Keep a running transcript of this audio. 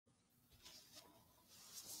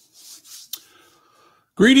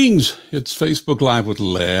Greetings. It's Facebook Live with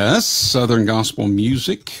Les, Southern Gospel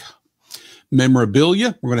Music,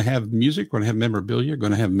 memorabilia. We're going to have music. We're going to have memorabilia. We're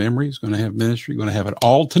going to have memories. We're going to have ministry. We're going to have it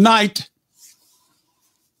all tonight,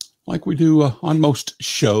 like we do on most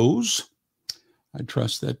shows. I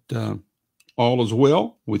trust that all is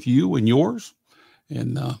well with you and yours,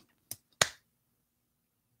 and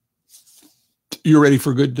you're ready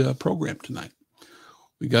for a good program tonight.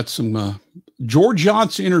 We got some George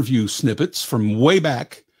Younce interview snippets from way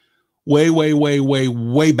back,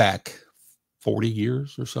 way back, 40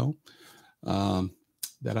 years or so,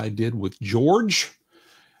 that I did with George.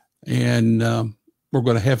 And we're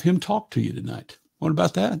going to have him talk to you tonight. What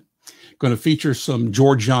about that? Going to feature some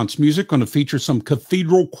George Younce music, going to feature some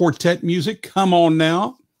Cathedral Quartet music. Come on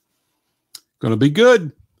now. Going to be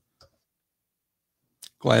good.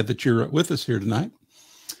 Glad that you're with us here tonight.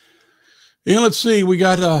 And let's see, we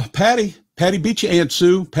got Patty. Patty beat you, Aunt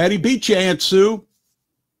Sue. Patty beat you, Aunt Sue.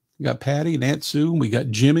 We got Patty and Aunt Sue, and we got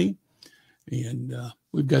Jimmy. And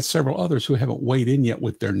we've got several others who haven't weighed in yet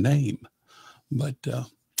with their name. But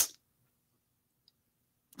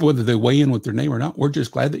whether they weigh in with their name or not, we're just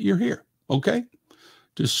glad that you're here, okay?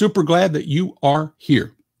 Just super glad that you are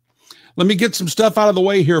here. Let me get some stuff out of the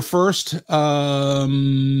way here first. Tonight,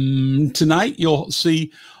 you'll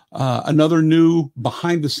see another new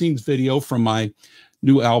behind-the-scenes video from my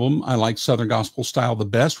new album, I Like Southern Gospel Style the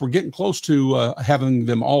Best. We're getting close to having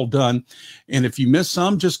them all done. And if you miss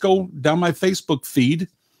some, just go down my Facebook feed.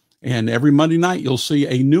 And every Monday night, you'll see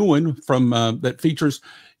a new one from that features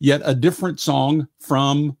yet a different song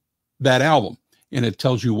from that album. And it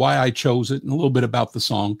tells you why I chose it and a little bit about the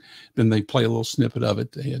song. Then they play a little snippet of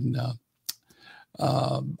it. And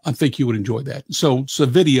I think you would enjoy that. So it's a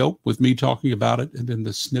video with me talking about it and then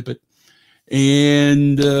the snippet.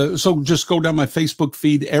 And so just go down my Facebook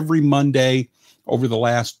feed every Monday over the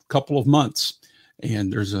last couple of months.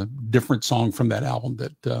 And there's a different song from that album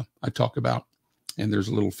that I talk about. And there's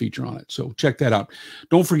a little feature on it. So check that out.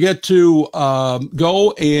 Don't forget to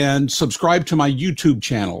go and subscribe to my YouTube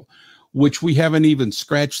channel, which we haven't even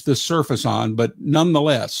scratched the surface on, but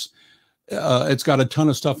nonetheless, it's got a ton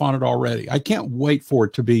of stuff on it already. I can't wait for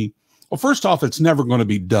it to be, well, first off, it's never going to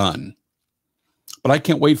be done, but I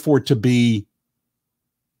can't wait for it to be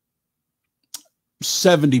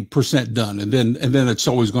 70% done. And then it's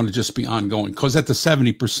always going to just be ongoing, because at the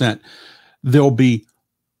 70%, there'll be,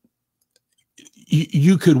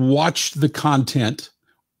 you could watch the content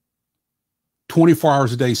 24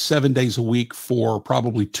 hours a day, 7 days a week for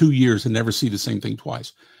probably 2 years and never see the same thing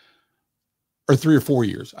twice. Or 3 or 4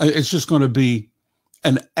 years. It's just going to be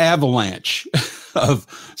an avalanche of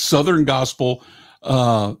Southern Gospel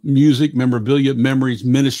music, memorabilia, memories,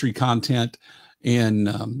 ministry content,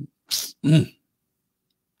 and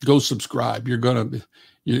go subscribe. You're gonna,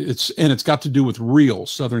 it's got to do with real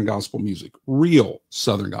Southern Gospel music, real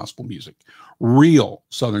Southern Gospel music, real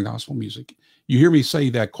Southern Gospel music. You hear me say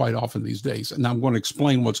that quite often these days, and I'm going to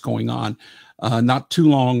explain what's going on not too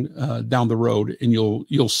long down the road, and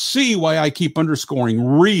you'll see why I keep underscoring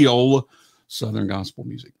real Southern Gospel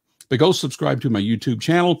music. But go subscribe to my YouTube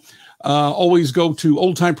channel. Always go to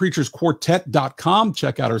oldtimepreachersquartet.com.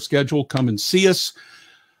 Check out our schedule. Come and see us.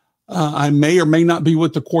 I may or may not be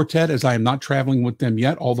with the quartet, as I am not traveling with them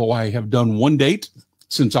yet, although I have done one date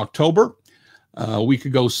since October. A week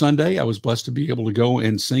ago Sunday, I was blessed to be able to go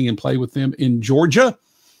and sing and play with them in Georgia,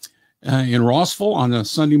 in Rossville, on a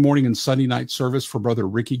Sunday morning and Sunday night service for Brother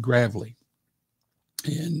Ricky Gravely.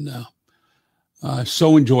 And I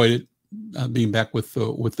so enjoyed it, being back with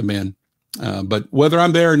the men. But whether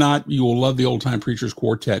I'm there or not, you will love the Old Time Preachers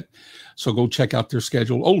Quartet. So go check out their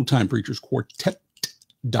schedule,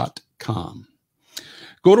 oldtimepreachersquartet.com.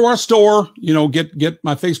 Go to our store, get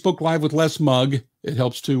my Facebook Live with Les mug. It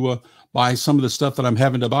helps to buy some of the stuff that I'm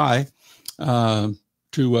having to buy to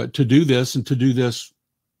do this, and to do this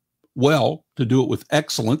well, to do it with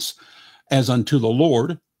excellence as unto the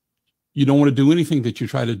Lord. You don't want to do anything that you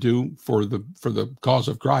try to do for the cause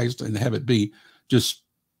of Christ and have it be just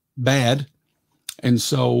bad. And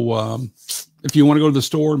so if you want to go to the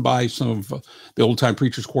store and buy some of the Old Time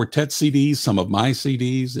Preachers Quartet CDs, some of my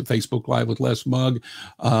CDs, the Facebook Live with Les mug,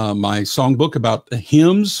 my songbook about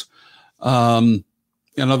hymns,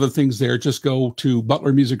 and other things there, just go to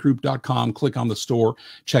butlermusicgroup.com, click on the store,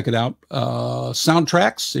 check it out.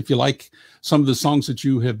 Soundtracks, if you like some of the songs that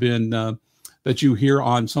you have been, that you hear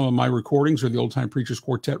on some of my recordings or the Old Time Preachers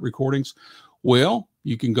Quartet recordings, well,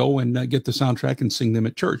 you can go and get the soundtrack and sing them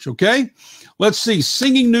at church, okay? Let's see,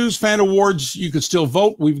 Singing News Fan Awards, you can still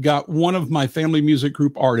vote. We've got one of my family music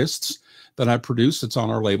group artists that I produce that's on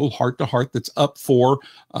our label, Heart to Heart, that's up for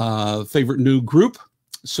favorite new group.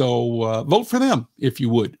 So vote for them if you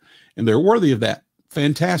would. And they're worthy of that.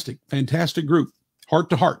 Fantastic, fantastic group. Heart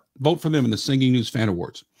to Heart. Vote for them in the Singing News Fan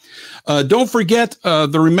Awards. Don't forget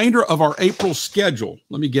the remainder of our April schedule.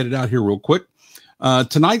 Let me get it out here real quick.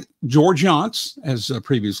 Tonight, George Younce, as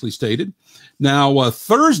previously stated. Now,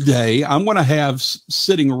 Thursday, I'm going to have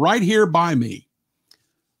sitting right here by me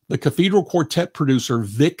the Cathedral Quartet producer,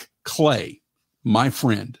 Vic Clay, my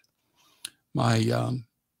friend, the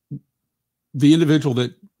individual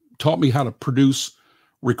that taught me how to produce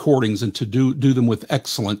recordings and to do them with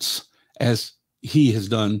excellence, as he has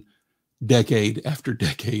done decade after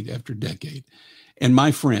decade after decade. And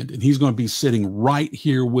my friend, and he's going to be sitting right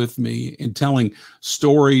here with me and telling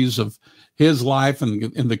stories of his life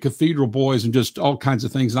and the Cathedral Boys and just all kinds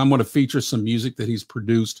of things. And I'm going to feature some music that he's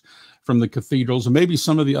produced from the Cathedrals and maybe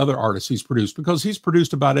some of the other artists he's produced, because he's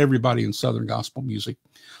produced about everybody in Southern gospel music.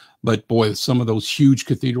 But boy, some of those huge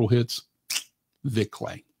Cathedral hits, Vic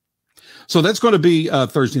Clay. So that's going to be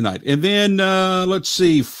Thursday night. And then let's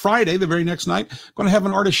see, Friday, the very next night, going to have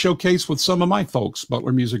an artist showcase with some of my folks,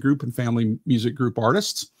 Butler Music Group and Family Music Group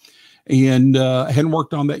artists. And I hadn't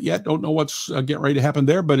worked on that yet. Don't know what's getting ready to happen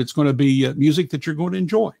there, but it's going to be music that you're going to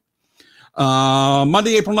enjoy.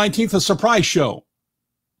 Monday, April 19th, a surprise show.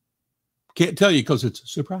 Can't tell you because it's a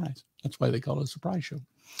surprise. That's why they call it a surprise show.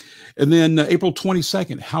 And then April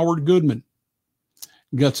 22nd, Howard Goodman.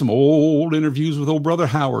 Got some old interviews with old brother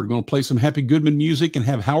Howard. Going to play some Happy Goodman music and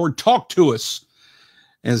have Howard talk to us,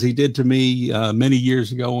 as he did to me many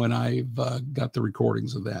years ago, and I've got the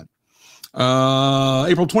recordings of that.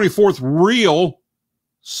 April 24th, real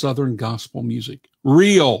Southern gospel music.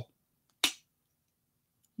 Real.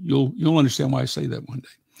 You'll understand why I say that one day.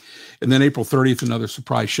 And then April 30th, another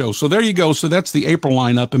surprise show. So there you go. So that's the April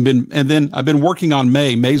lineup. And then I've been working on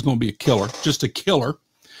May. May's going to be a killer, just a killer.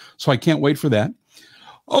 So I can't wait for that.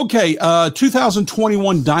 Okay,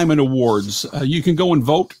 2021 Diamond Awards. You can go and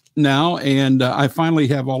vote now, and I finally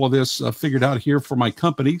have all of this figured out here for my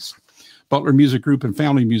companies, Butler Music Group and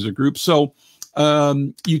Family Music Group. So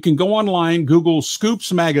you can go online, Google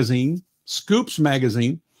Scoops Magazine,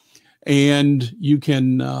 and you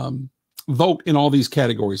can vote in all these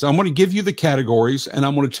categories. I'm going to give you the categories, and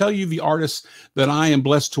I'm going to tell you the artists that I am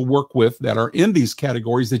blessed to work with that are in these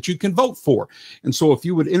categories that you can vote for. And so if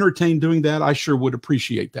you would entertain doing that, I sure would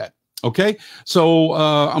appreciate that. Okay, so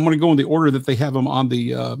I'm going to go in the order that they have them on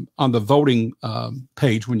the voting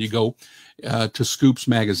page when you go to Scoops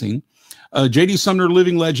Magazine. J.D. Sumner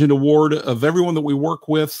Living Legend Award. Of everyone that we work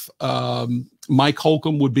with, Mike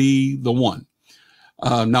Holcomb would be the one.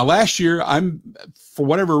 Now, last year, for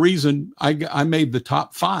whatever reason, I made the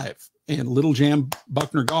top 5, and Little Jam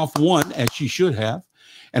Buckner Golf won, as she should have.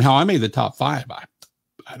 And how I made the top 5,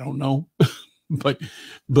 I don't know. but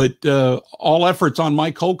all efforts on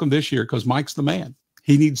Mike Holcomb this year, because Mike's the man.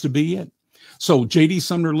 He needs to be in. So J.D.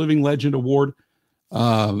 Sumner Living Legend Award,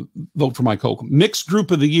 vote for Mike Holcomb. Mixed Group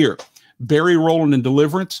of the Year, Barry Rowland and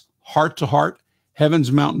Deliverance, Heart to Heart,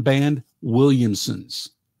 Heaven's Mountain Band, Williamsons.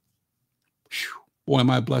 Whew. Boy,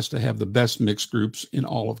 am I blessed to have the best mixed groups in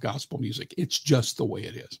all of gospel music. It's just the way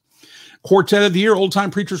it is. Quartet of the Year, Old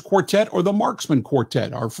Time Preachers Quartet or the Marksman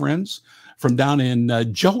Quartet, our friends from down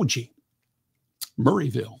in Georgia,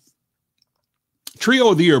 Murrayville.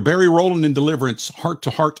 Trio of the Year, Barry Rowland and Deliverance, Heart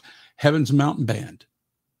to Heart, Heaven's Mountain Band.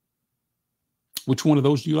 Which one of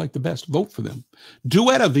those do you like the best? Vote for them.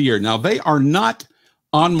 Duet of the Year. Now, they are not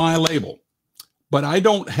on my label, but I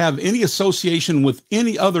don't have any association with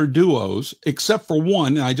any other duos except for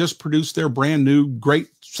one. And I just produced their brand new, great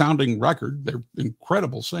sounding record. They're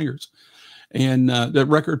incredible singers. And that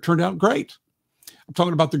record turned out great. I'm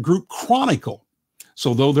talking about the group Chronicle.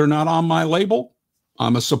 So though they're not on my label,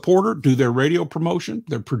 I'm a supporter, do their radio promotion,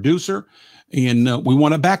 their producer, and we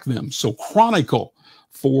want to back them. So Chronicle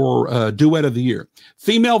for Duet of the Year.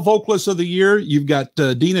 Female Vocalist of the Year, you've got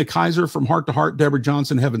Dina Kaiser from Heart to Heart, Deborah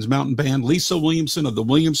Johnson, Heaven's Mountain Band, Lisa Williamson of the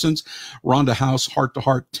Williamsons, Rhonda House, Heart to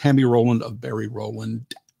Heart, Tammy Rowland of Barry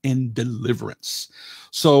Rowland and Deliverance.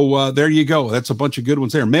 So there you go. That's a bunch of good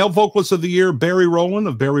ones there. Male Vocalist of the Year, Barry Rowland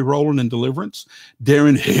of Barry Rowland and Deliverance,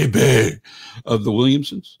 Darren Hebe of the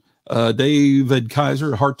Williamsons, David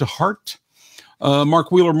Kaiser, Heart to Heart,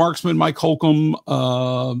 Mark Wheeler, Marksman, Mike Holcomb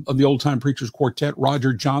of the Old Time Preachers Quartet,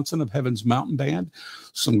 Roger Johnson of Heaven's Mountain Band.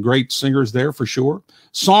 Some great singers there for sure.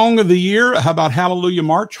 Song of the Year, how about Hallelujah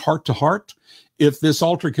March, Heart to Heart? If This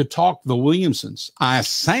Altar Could Talk, the Williamsons. I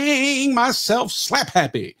Sang Myself Slap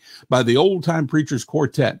Happy by the Old Time Preachers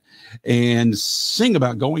Quartet. And Sing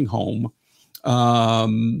About Going Home.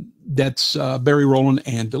 That's Barry Rowland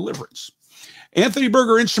and Deliverance. Anthony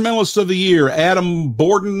Berger, Instrumentalist of the Year. Adam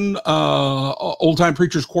Borden, Old Time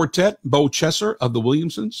Preachers Quartet. Bo Chesser of the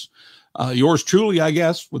Williamsons. Yours truly, I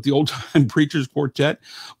guess, with the Old Time Preachers Quartet.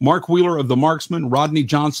 Mark Wheeler of the Marksmen. Rodney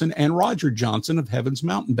Johnson and Roger Johnson of Heaven's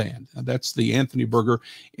Mountain Band. That's the Anthony Berger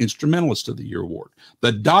Instrumentalist of the Year award.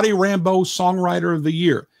 The Dottie Rambo Songwriter of the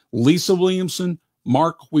Year. Lisa Williamson,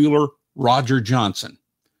 Mark Wheeler, Roger Johnson.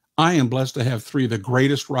 I am blessed to have three of the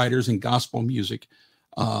greatest writers in gospel music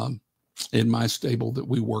in my stable that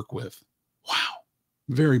we work with. Wow.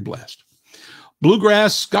 Very blessed.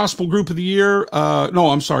 Bluegrass Gospel Group of the Year.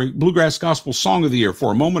 Bluegrass Gospel Song of the Year.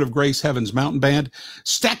 For a Moment of Grace, Heaven's Mountain Band.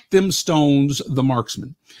 Stack Them Stones, the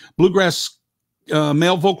Marksmen. Bluegrass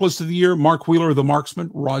Male Vocalist of the Year, Mark Wheeler, the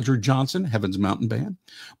Marksmen. Roger Johnson, Heaven's Mountain Band.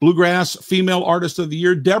 Bluegrass Female Artist of the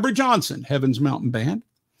Year, Deborah Johnson, Heaven's Mountain Band.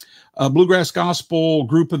 Bluegrass Gospel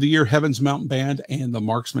Group of the Year, Heaven's Mountain Band and the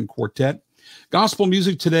Marksmen Quartet. Gospel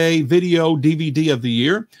Music Today Video DVD of the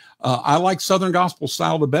Year. I Like Southern Gospel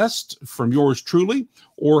Style the Best from yours truly.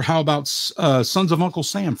 Or how about Sons of Uncle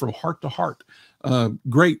Sam from Heart to Heart?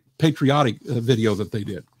 Great patriotic video that they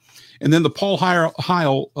did. And then the Paul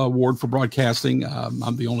Heil Award for Broadcasting.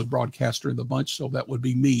 I'm the only broadcaster in the bunch, so that would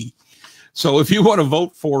be me. So if you want to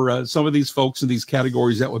vote for some of these folks in these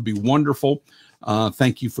categories, that would be wonderful.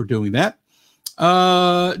 Thank you for doing that.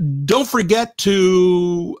 Don't forget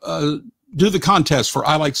to do the contest for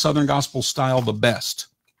I Like Southern Gospel Style the Best.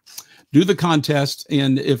 Do the contest,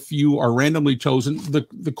 and if you are randomly chosen,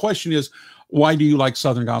 the question is, why do you like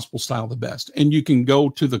Southern Gospel Style the best? And you can go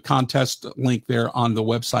to the contest link there on the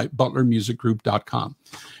website, butlermusicgroup.com.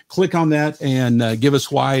 Click on that and give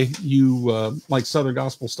us why you like Southern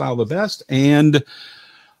Gospel Style the best, and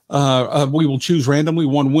we will choose randomly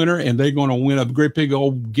one winner, and they're going to win a great big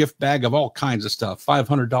old gift bag of all kinds of stuff.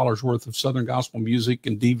 $500 worth of Southern Gospel music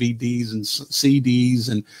and DVDs and CDs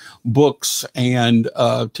and books and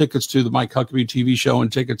tickets to the Mike Huckabee TV show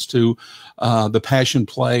and tickets to the Passion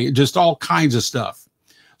Play, just all kinds of stuff.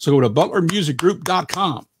 So go to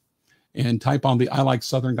butlermusicgroup.com and type on the I Like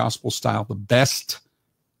Southern Gospel Style the Best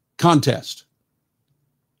contest.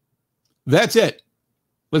 That's it.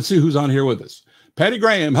 Let's see who's on here with us. Patty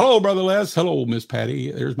Graham. Hello, Brother Les. Hello, Miss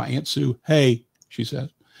Patty. There's my Aunt Sue. Hey, she says.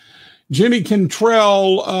 Jimmy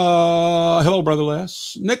Cantrell. Hello, Brother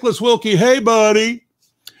Les. Nicholas Wilkie. Hey, buddy.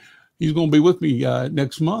 He's going to be with me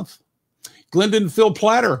next month. Glendon Phil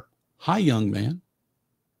Platter. Hi, young man.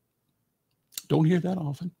 Don't hear that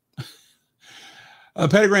often.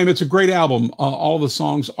 Patty Graham, it's a great album. All the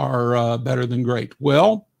songs are better than great.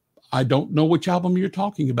 Well, I don't know which album you're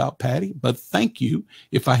talking about, Patty, but thank you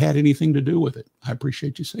if I had anything to do with it. I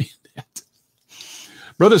appreciate you saying that.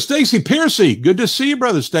 Brother Stacy Piercy, good to see you,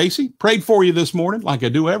 Brother Stacy. Prayed for you this morning, like I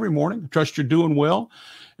do every morning. I trust you're doing well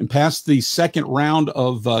and past the second round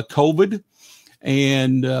of COVID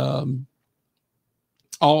and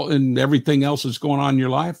all and everything else that's going on in your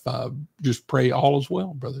life. Just pray all is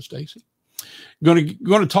well, Brother Stacy. Going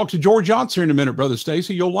to talk to George Younce here in a minute, Brother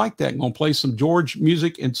Stacy. You'll like that. I'm going to play some George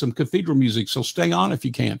music and some cathedral music, so stay on if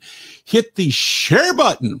you can. Hit the share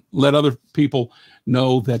button. Let other people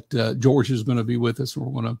know that George is going to be with us, and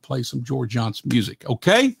we're going to play some George Younce music,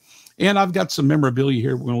 okay? And I've got some memorabilia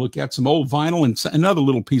here. We're going to look at some old vinyl and another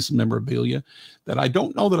little piece of memorabilia that I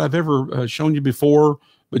don't know that I've ever shown you before,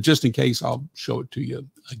 but just in case, I'll show it to you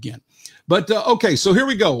again. But, okay, so here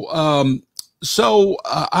we go.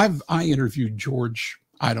 I interviewed George,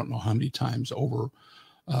 I don't know how many times, over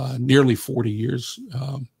nearly 40 years,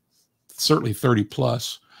 certainly 30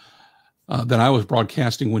 plus, that I was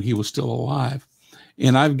broadcasting when he was still alive.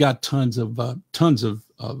 And I've got tons of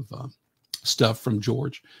stuff from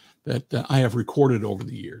George that I have recorded over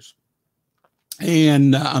the years.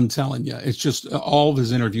 And I'm telling you, it's just all of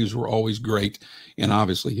his interviews were always great. And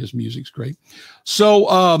obviously his music's great.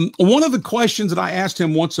 So one of the questions that I asked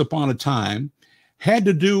him once upon a time had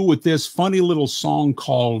to do with this funny little song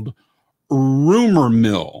called Rumor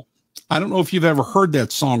Mill. I don't know if you've ever heard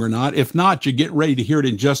that song or not. If not, you're getting ready to hear it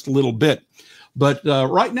in just a little bit. But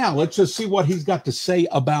right now, let's just see what he's got to say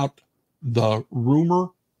about the Rumor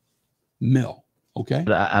Mill. Okay.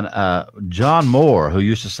 And John Moore, who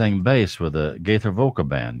used to sing bass with the Gaither Vocal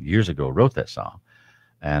Band years ago, wrote that song,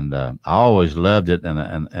 and I always loved it.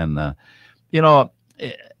 And you know,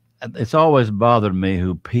 it's always bothered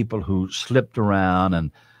me people who slipped around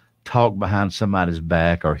and talk behind somebody's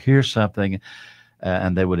back or hear something,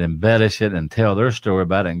 and they would embellish it and tell their story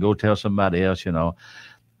about it and go tell somebody else. You know,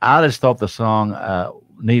 I just thought the song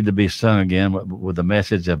needed to be sung again with the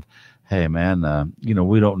message of, hey, man, you know,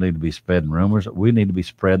 we don't need to be spreading rumors. We need to be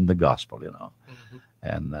spreading the gospel, you know. Mm-hmm.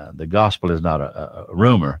 And the gospel is not a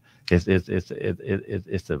rumor.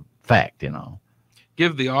 It's a fact, you know.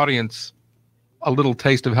 Give the audience a little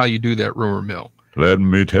taste of how you do that rumor mill. Let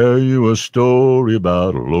me tell you a story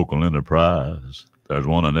about a local enterprise. There's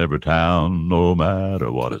one in every town, no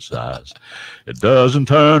matter what its size. It doesn't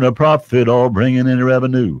turn a profit or bring in any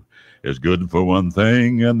revenue. It's good for one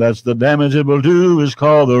thing, and that's the damage it will do. It's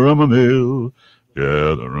called the rumor mill.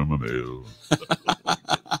 Yeah, the rumor mill.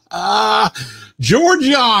 George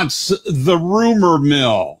Younce, the rumor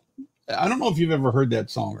mill. I don't know if you've ever heard that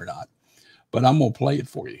song or not, but I'm going to play it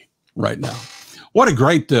for you right now. What a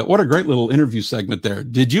great little interview segment there.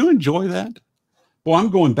 Did you enjoy that? Well, I'm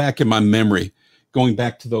going back in my memory, going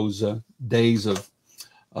back to those days of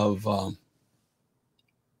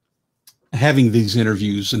having these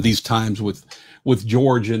interviews and these times with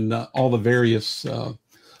George and all the various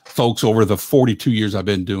folks over the 42 years I've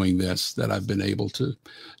been doing this, that I've been able to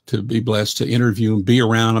be blessed to interview and be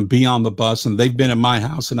around and be on the bus. And they've been in my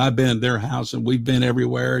house and I've been in their house and we've been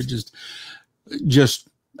everywhere. Just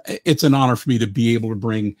it's an honor for me to be able to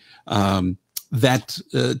bring that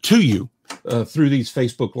to you through these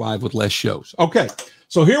Facebook Live with Les shows. Okay,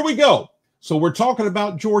 so here we go. So we're talking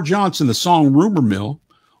about George Younce and the song Rumor Mill.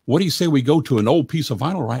 What do you say we go to an old piece of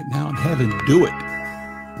vinyl right now and have him do it?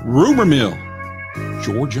 Rumor Mill,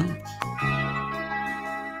 George Younce.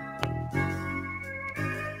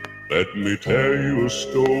 Let me tell you a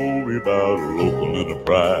story about a local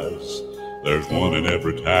enterprise. There's one in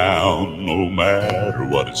every town, no matter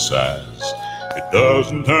what its size. It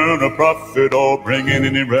doesn't turn a profit or bring in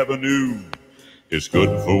any revenue. It's good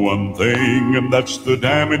for one thing, and that's the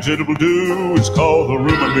damage it will do. It's called the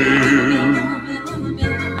rumor mill.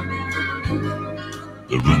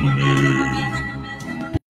 The rumor mill.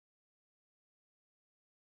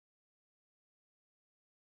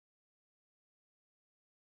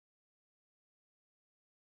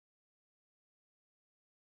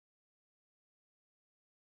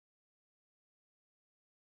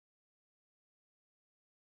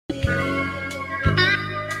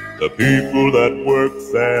 The people that work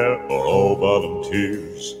there are all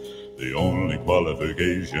volunteers. The only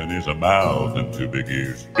qualification is a mouth and two big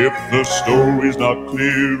ears. If the story's not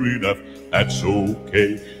clear enough, that's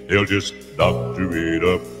okay. They'll just doctor it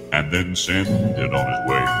up and then send it on its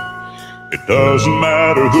way. It doesn't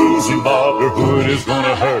matter who's involved or who it is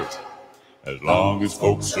gonna hurt. As long as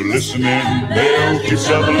folks are listening, they'll keep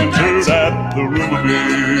shoveling dirt at the rumor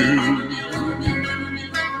mill.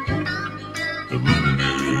 The rumor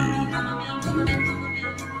mill.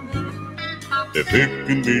 If it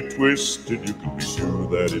can be twisted, you can be sure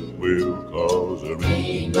that it will cause a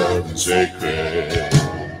ring of sacred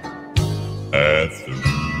at the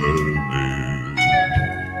rumor mill.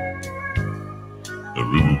 The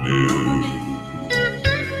rumor mill.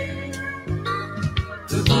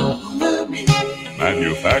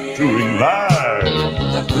 Manufacturing lies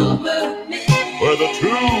where the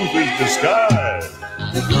truth is disguised,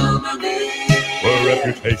 where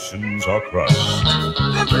reputations are crushed.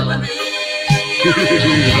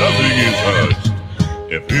 Nothing is hushed.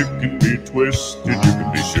 If it can be twisted, you can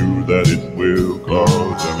be sure that it will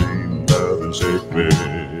cause a mean love and sacred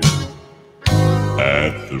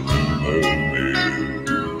at the rumor mill.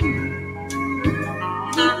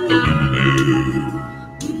 The rumor mill.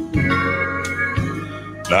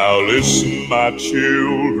 Now listen, my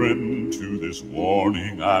children, to this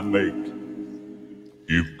warning I make.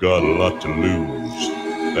 You've got a lot to lose.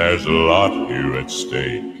 There's a lot here at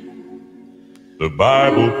stake. The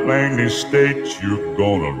Bible plainly states you're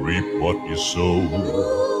gonna reap what you sow,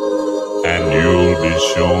 and you'll be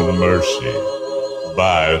shown mercy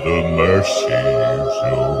by the mercy you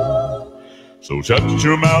show. So shut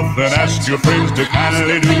your mouth and ask your friends to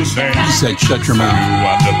kindly do the same. He said, shut your mouth. You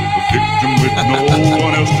wind up a victim with no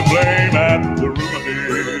one else to blame at the rumor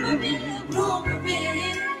mill.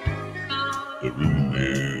 The rumor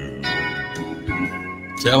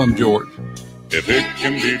mill. Tell him, George. If it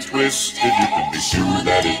can be twisted, you can be sure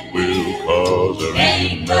that it will cause a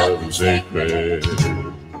ring of sacred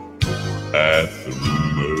at the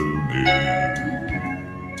rumor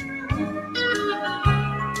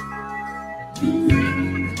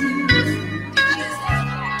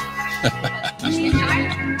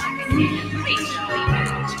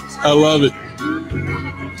I love it.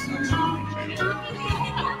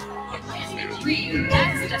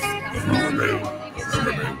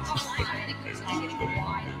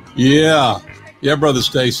 Yeah. Yeah, Brother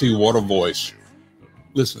Stacy, what a voice.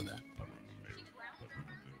 Listen to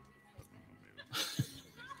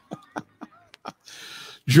that.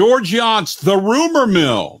 George Younce, the rumor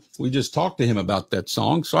mill. We just talked to him about that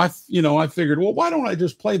song. So I figured, well, why don't I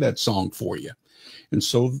just play that song for you? And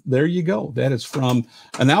so there you go. That is from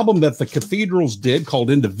an album that the Cathedrals did called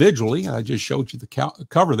Individually. I just showed you the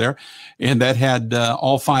cover there. And that had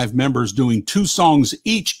all 5 members doing 2 songs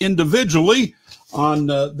each individually on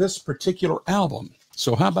this particular album.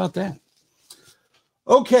 So how about that?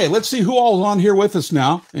 Okay, let's see who all is on here with us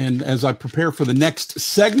now. And as I prepare for the next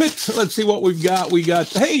segment, let's see what we've got. We got,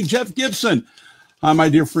 hey, Jeff Gibson. Hi, my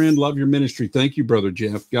dear friend. Love your ministry. Thank you, Brother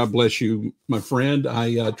Jeff. God bless you, my friend.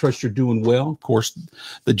 I trust you're doing well. Of course,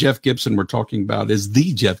 the Jeff Gibson we're talking about is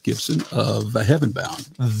the Jeff Gibson of Heaven Bound.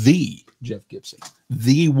 The Jeff Gibson.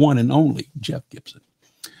 The one and only Jeff Gibson.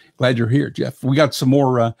 Glad you're here, Jeff. We got some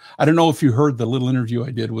more. I don't know if you heard the little interview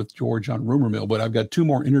I did with George on Rumor Mill, but I've got 2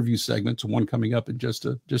 more interview segments, one coming up in just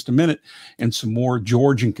a minute, and some more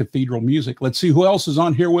George and Cathedral music. Let's see who else is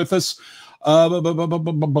on here with us. Brother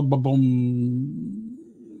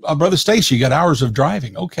Stacy, you got hours of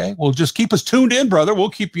driving. Okay, well, just keep us tuned in, brother.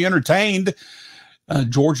 We'll keep you entertained.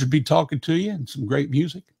 George would be talking to you and some great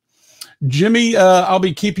music. Jimmy, I'll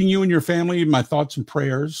be keeping you and your family in my thoughts and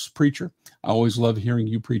prayers, preacher. I always love hearing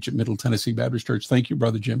you preach at Middle Tennessee Baptist Church. Thank you,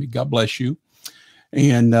 Brother Jimmy. God bless you.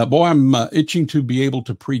 And boy, I'm itching to be able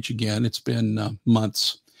to preach again. It's been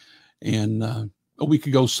months. And a week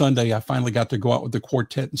ago Sunday, I finally got to go out with the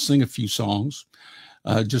quartet and sing a few songs,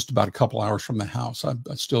 just about a couple hours from the house. I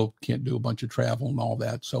still can't do a bunch of travel and all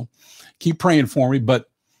that. So keep praying for me, but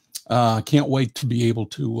can't wait to be able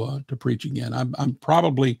to preach again. I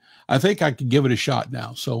think I could give it a shot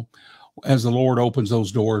now. So as the Lord opens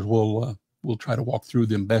those doors, we'll try to walk through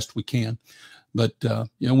them best we can. But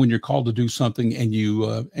when you're called to do something and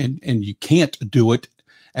you can't do it,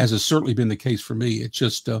 as has certainly been the case for me, it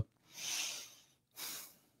just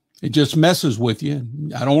messes with you.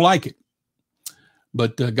 I don't like it.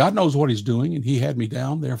 But God knows what he's doing, and he had me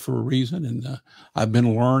down there for a reason. And I've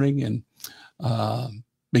been learning and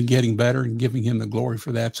been getting better and giving him the glory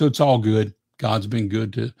for that. So it's all good. God's been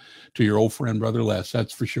good to your old friend, Brother Les.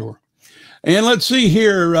 That's for sure. And let's see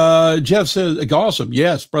here. Jeff says, awesome.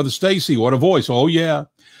 Yes, Brother Stacy, what a voice. Oh, yeah.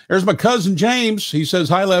 There's my cousin, James. He says,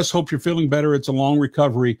 hi, Les. Hope you're feeling better. It's a long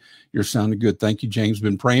recovery. You're sounding good. Thank you, James.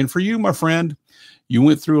 Been praying for you, my friend. You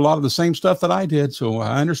went through a lot of the same stuff that I did, so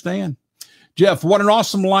I understand. Jeff, what an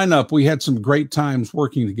awesome lineup. We had some great times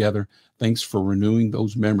working together. Thanks for renewing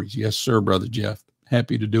those memories. Yes, sir, Brother Jeff.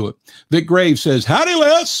 Happy to do it. Vic Graves says, howdy,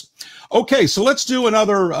 Les. Okay, so let's do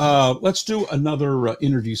another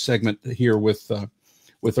interview segment here with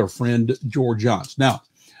our friend George Younce. Now,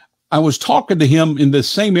 I was talking to him in this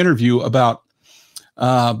same interview about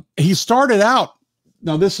he started out.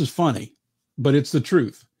 Now, this is funny, but it's the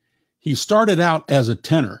truth. He started out as a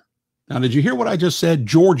tenor. Now, did you hear what I just said?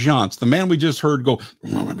 George Younce, the man we just heard go,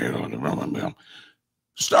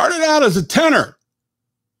 started out as a tenor.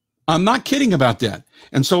 I'm not kidding about that.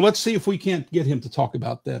 And so let's see if we can't get him to talk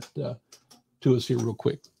about that to us here real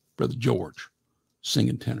quick. Brother George,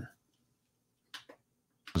 singing tenor.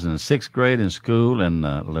 I was in the 6th grade in school in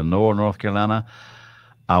Lenore, North Carolina.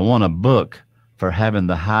 I won a book for having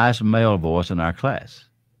the highest male voice in our class.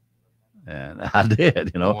 And I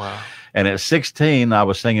did, Wow. And at 16, I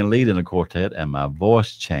was singing lead in a quartet, and my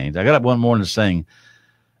voice changed. I got up one morning to sing,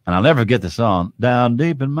 and I'll never forget the song, Down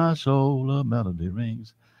Deep in My Soul, a Melody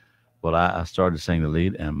Rings. Well, I started to sing the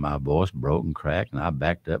lead, and my voice broke and cracked, and I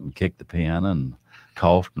backed up and kicked the piano and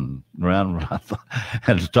coughed and ran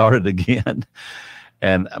and started again.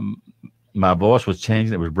 And my voice was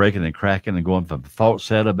changing. It was breaking and cracking and going from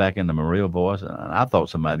falsetto back into my real voice. And I thought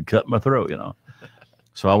somebody had cut my throat,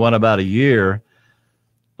 So I went about a year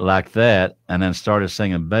like that, and then started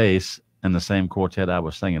singing bass in the same quartet I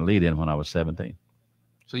was singing lead in when I was 17.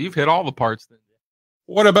 So you've hit all the parts then.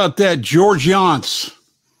 What about that, George Younce?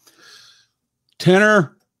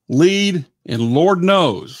 Tenor, lead, and Lord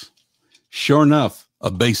knows, sure enough, a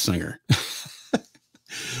bass singer.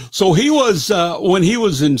 So he was, when he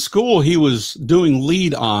was in school, he was doing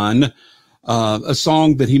lead on a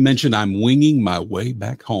song that he mentioned, I'm Winging My Way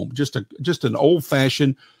Back Home. Just an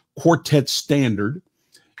old-fashioned quartet standard.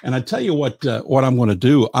 And I tell you what I'm going to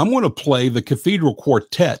do. I'm going to play the Cathedral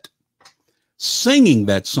Quartet singing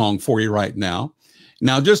that song for you right now.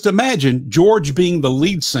 Now, just imagine George being the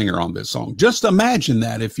lead singer on this song. Just imagine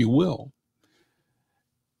that, if you will.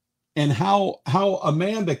 And how a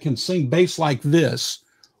man that can sing bass like this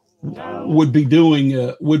would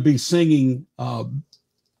be singing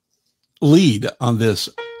lead on this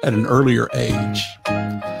at an earlier age.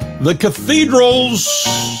 The Cathedrals,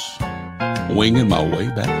 Winging My Way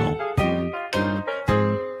Back Home.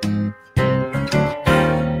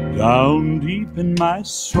 Down deep in my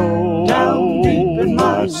soul, down deep in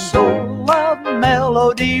my soul, a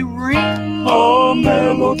melody rings. a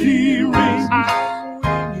melody rings.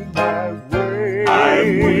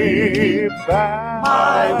 I'm winging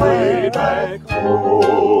my way back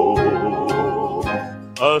home.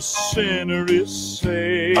 A sinner is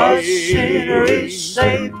saved. A sinner is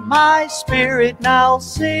saved. My spirit now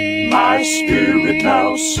sings. My spirit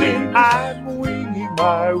now sings. I'm winging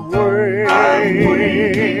my way. I'm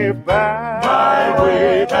winging my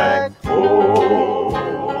way back home.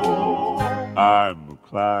 I'm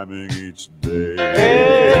climbing each day.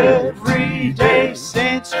 Every day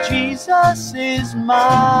since Jesus is mine,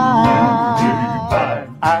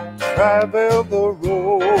 I travel the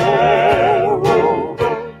road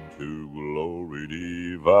to glory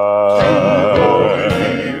divine.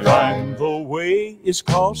 The way is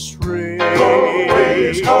called straight. the way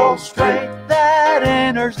is called straight that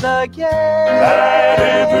enters the gate. That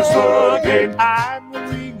enters the gate. I'm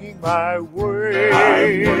winging my way.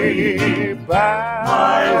 I'm winging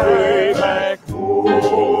my way back home.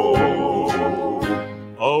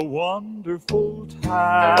 A wonderful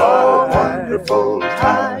time. A wonderful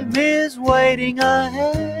time is waiting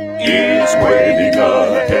ahead. Is waiting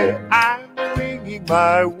ahead. I'm winging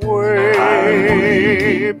my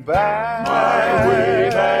way back. My way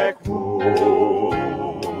back home.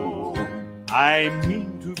 I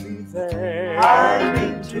mean to be there. I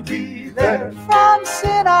mean to be there. From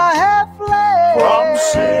sin I have fled. From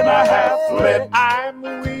sin I have fled. I'm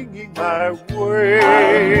winging my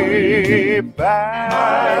way back.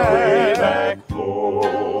 My way back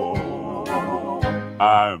home.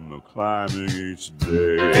 I'm climbing each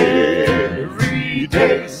day. Every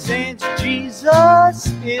day since Jesus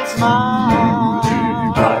is mine,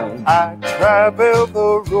 I travel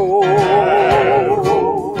the road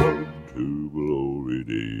To glory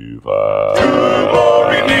divine. to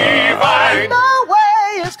glory divine. The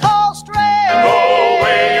way is called straight. The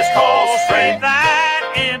way is called straight.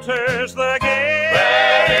 That enters the gate.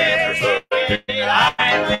 That enters the gate.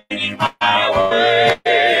 I'm leading my way.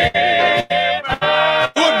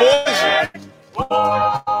 Good boys.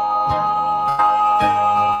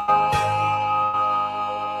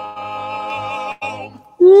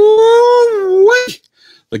 Woo-wee.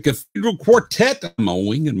 The Cathedral Quartet. I'm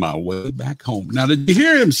winging my way back home. Now, did you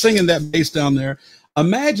hear him singing that bass down there?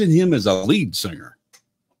 Imagine him as a lead singer.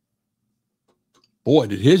 Boy,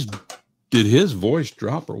 did his voice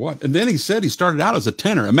drop or what? And then he said he started out as a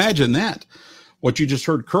tenor. Imagine that. What you just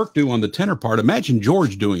heard Kirk do on the tenor part. Imagine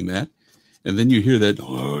George doing that. And then you hear that. You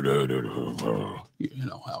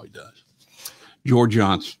know how he does. George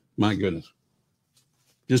Younce. My goodness.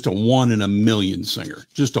 Just a 1 in a million singer.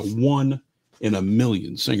 Just a 1 in a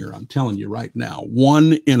million singer. I'm telling you right now.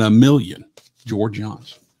 1 in a million. George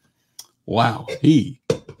Younce. Wow. He,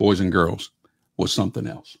 boys and girls, was something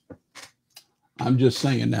else. I'm just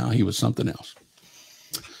saying now, he was something else.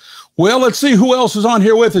 Well, let's see who else is on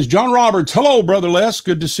here with us. John Roberts. Hello, Brother Les.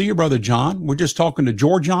 Good to see you, Brother John. We're just talking to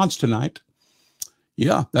George Younce tonight.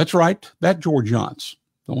 Yeah, that's right. That George Younce.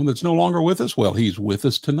 The one that's no longer with us. Well, he's with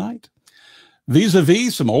us tonight.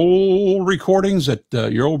 Vis-a-vis some old recordings that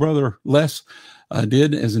your old brother Les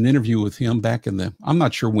did as an interview with him back in the, I'm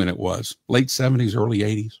not sure when it was, late 70s, early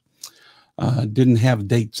 80s. Didn't have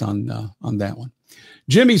dates on that one.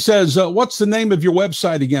 Jimmy says, what's the name of your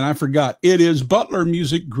website again? I forgot. It is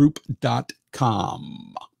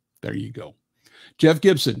butlermusicgroup.com. There you go. Jeff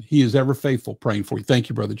Gibson, he is ever faithful, praying for you. Thank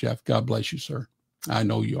you, Brother Jeff. God bless you, sir. I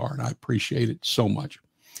know you are, and I appreciate it so much.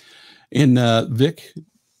 And Vic,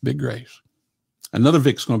 Big Grace. Another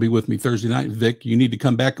Vic's going to be with me Thursday night. Vic, you need to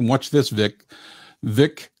come back and watch this, Vic.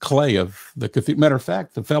 Vic Clay of the Cathedral. Matter of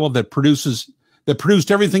fact, the fellow that produced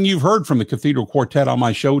everything you've heard from the Cathedral Quartet on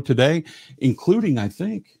my show today, including, I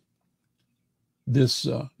think, this,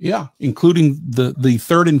 including the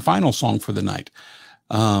third and final song for the night.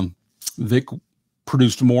 Vic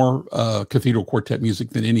produced more Cathedral Quartet music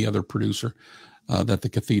than any other producer that the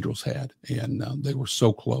Cathedrals had. And they were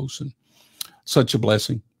so close and such a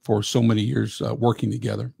blessing for so many years working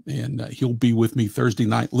together. And he'll be with me Thursday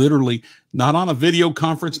night, literally not on a video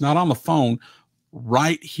conference, not on the phone,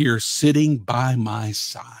 right here sitting by my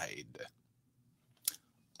side.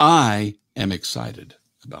 I am excited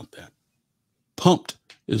about that. Pumped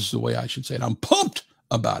is the way I should say it. I'm pumped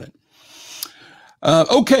about it.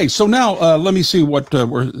 Okay, so now let me see what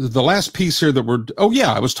we're the last piece here that we're. Oh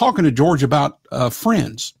yeah, I was talking to George about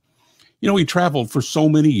friends. You know, he traveled for so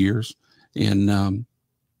many years, and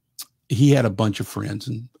he had a bunch of friends,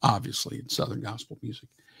 and obviously in Southern gospel music.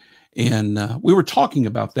 And we were talking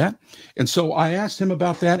about that, and so I asked him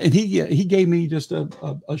about that, and he gave me just a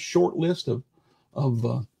short list of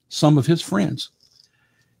some of his friends.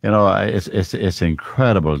 You know, it's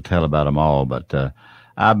incredible to tell about them all, but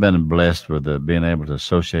I've been blessed with being able to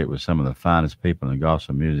associate with some of the finest people in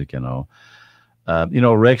gospel music. You know,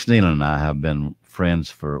 Rex Nealon and I have been friends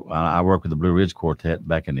for. I worked with the Blue Ridge Quartet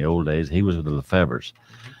back in the old days. He was with the Lefevres,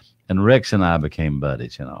 and Rex and I became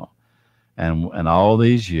buddies. You know, and all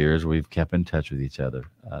these years we've kept in touch with each other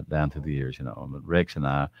down through the years. You know, but Rex and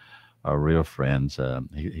I are real friends.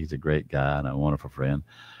 He's a great guy and a wonderful friend.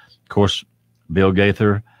 Of course, Bill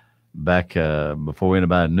Gaither, back before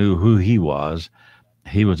anybody knew who he was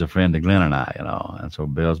a friend to Glenn and I, you know, and so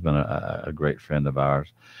Bill's been a great friend of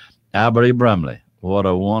ours. Albert E. Brumley, what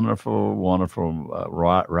a wonderful, wonderful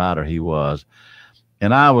writer he was.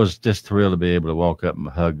 And I was just thrilled to be able to walk up and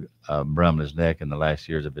hug Brumley's neck in the last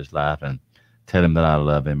years of his life and tell him that I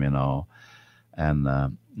love him, you know. And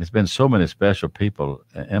there's been so many special people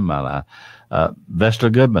in my life. Vestal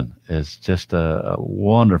Goodman is just a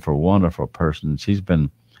wonderful, wonderful person. She's been,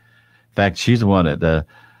 in fact, she's the one that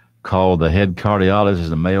called the head cardiologist at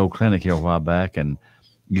the Mayo Clinic here a while back, and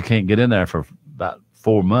you can't get in there for about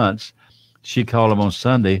 4 months. She called him on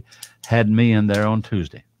Sunday, had me in there on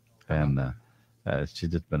Tuesday, and she's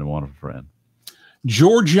just been a wonderful friend.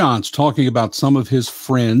 George Younce talking about some of his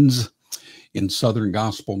friends in Southern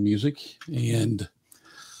gospel music, and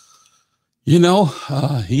you know,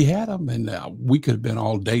 he had them, and we could have been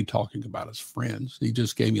all day talking about his friends. He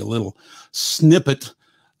just gave me a little snippet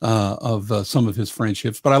of some of his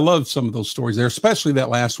friendships, but I love some of those stories there, especially that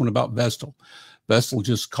last one about Vestal. Vestal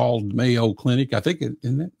just called Mayo Clinic, I think,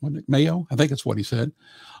 isn't it Mayo? I think it's what he said,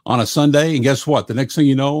 on a Sunday, and guess what? The next thing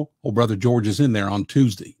you know, old brother George is in there on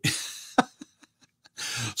Tuesday.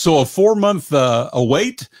 So a 4-month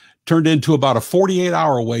wait turned into about a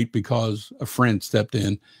 48-hour wait because a friend stepped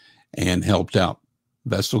in and helped out.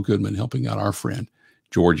 Vestal Goodman helping out our friend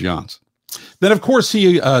George Younce. Then, of course,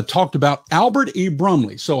 he talked about Albert E.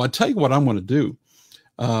 Brumley. So I tell you what I'm going to do.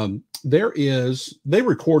 They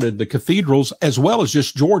recorded the Cathedrals as well as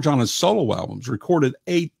just George on his solo albums, recorded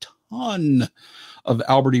a ton of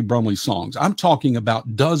Albert E. Brumley songs. I'm talking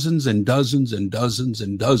about dozens and dozens and dozens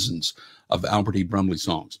and dozens of Albert E. Brumley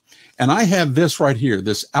songs. And I have this right here,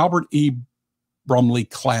 this Albert E. Brumley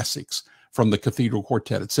Classics from the Cathedral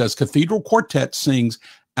Quartet. It says Cathedral Quartet sings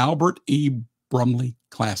Albert E. Brumley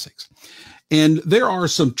Classics. And there are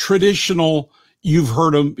some traditional, you've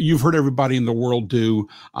heard everybody in the world do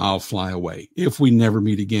I'll Fly Away, If We Never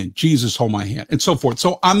Meet Again, Jesus Hold My Hand, and so forth.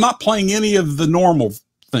 So I'm not playing any of the normal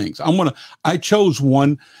things. I chose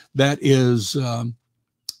one that is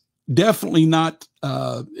definitely not,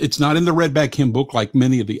 it's not in the Redback Hymn Book like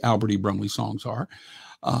many of the Albert E. Brumley songs are.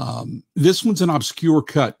 This one's an obscure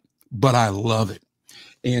cut, but I love it.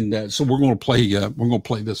 And so we're going to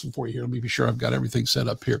play this one for you here. Let me be sure I've got everything set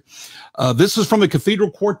up here. This is from the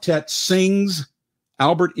Cathedral Quartet sings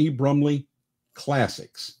Albert E. Brumley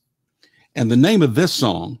Classics. And the name of this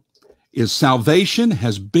song is Salvation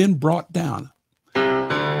Has Been Brought Down.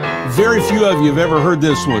 Very few of you have ever heard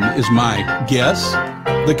this one, is my guess.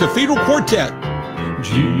 The Cathedral Quartet.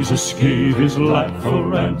 Jesus gave his life for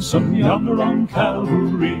ransom yonder on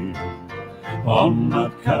Calvary, on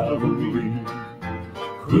Mount Calvary,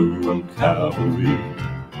 cruel Calvary.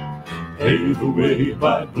 Pave the way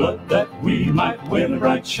by blood that we might win a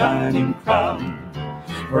bright shining crown.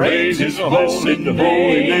 Praise his holy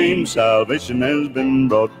name. Salvation has been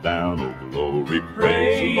brought down. Oh, glory.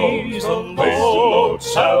 Praise the Lord.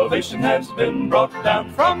 Salvation has been brought down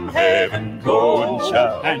from heaven. Go and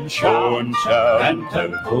shout, and shout, and shout, and tell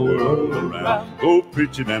the world around. Go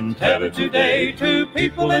preach it and tell it today to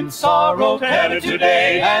people in sorrow. Tell it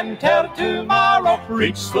today and tell it tomorrow.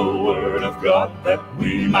 Preach the word of God that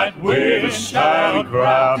we might win a shining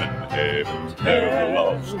crown in heaven. Tell the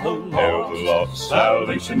lost, tell the lost.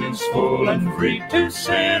 Salvation is full and free to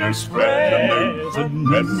sinners spread. The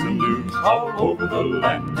news all over the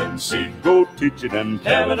land and sea. Go teach it and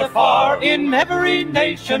tell it afar in every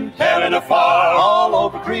nation. Tell it afar all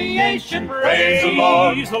over creation. Praise the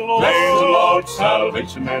Lord, praise the Lord.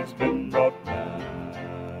 Salvation has been brought down.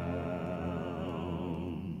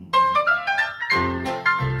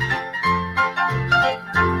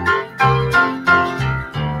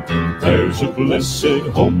 There's a blessed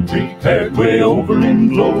home prepared way over in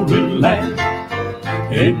glory land,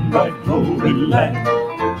 in bright glory land,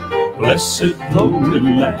 blessed glory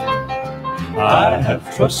land. I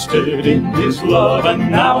have trusted in his love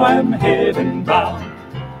and now I'm heaven bound.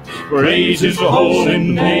 Praise his holy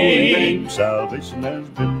name. Salvation has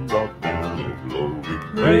been brought down. Oh, glory.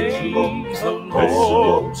 Praise the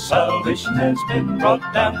Lord, salvation has been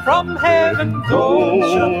brought down from heaven.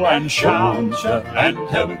 Go and shout and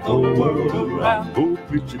tell the world around. Go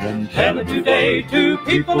preach it and tell it today to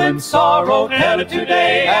people in sorrow. Tell it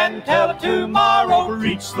today and tell it tomorrow.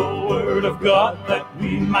 Preach the word of God that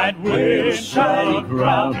we might win a shining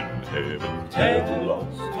crown in heaven.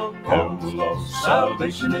 Tell the lost,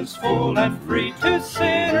 salvation is full and free to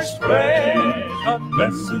sinners. Spread the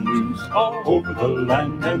message all over the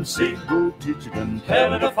land and sea. Go teach it and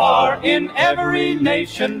tell it afar in every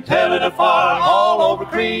nation. Tell it afar all over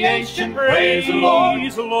creation. Praise the Lord,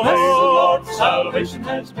 bless the Lord, salvation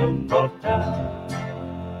has been brought down.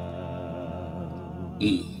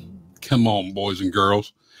 Come on, boys and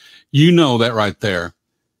girls. You know that right there.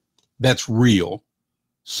 That's real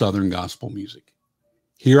Southern gospel music.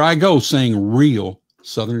 Here I go saying real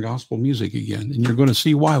Southern gospel music again. And you're going to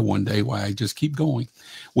see why one day, why I just keep going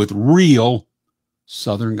with real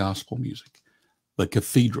Southern gospel music. The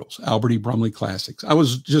Cathedrals, Albert E. Brumley Classics. I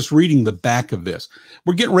was just reading the back of this.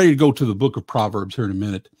 We're getting ready to go to the book of Proverbs here in a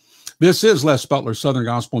minute. This is Les Butler, Southern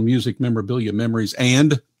Gospel Music, Memorabilia, Memories,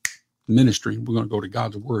 and Ministry. We're going to go to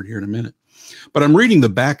God's Word here in a minute. But I'm reading the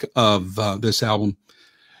back of this album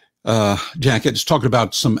jacket. It's talking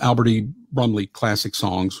about some Albert E. Brumley classic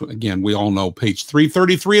songs. Again, we all know page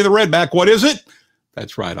 333 of the Redback. What is it?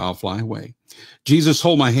 That's right, I'll Fly Away. Jesus,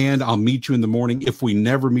 hold my hand. I'll meet you in the morning. If we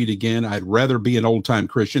never meet again, I'd rather be an old-time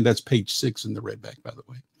Christian. That's page 6 in the Redback, by the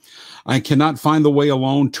way. I cannot find the way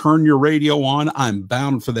alone. Turn your radio on. I'm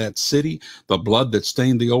bound for that city. The blood that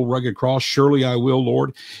stained the old rugged cross. Surely I will,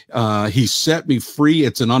 Lord. He set me free.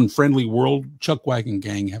 It's an unfriendly world. Chuck Wagon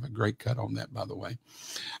Gang have a great cut on that, by the way.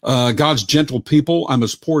 God's gentle people. I'm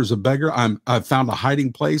as poor as a beggar. I've found a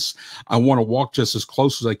hiding place. I want to walk just as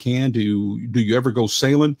close as I can. Do you ever go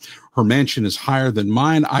sailing? Her mansion is higher than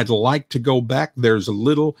mine. I'd like to go back. There's a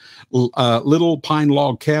little pine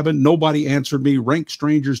log cabin. Nobody answered me. Rank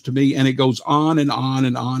strangers to me. And it goes on and on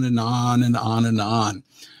and on and on and on and on.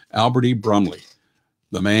 Albert E. Brumley,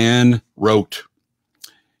 the man wrote,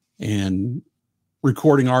 and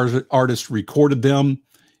recording artists recorded them.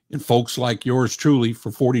 And folks like yours truly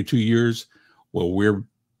for 42 years, well, we're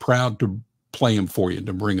proud to play them for you and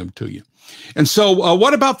to bring them to you. And so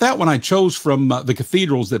what about that one I chose from the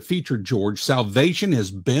Cathedrals that featured George? Salvation has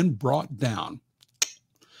been brought down.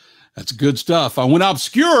 That's good stuff. I went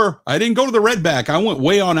obscure. I didn't go to the Redback. I went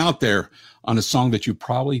way on out there on a song that you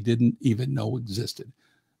probably didn't even know existed.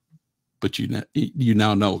 But you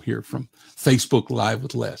now know here from Facebook Live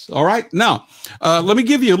with Les. All right, now let me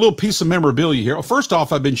give you a little piece of memorabilia here. First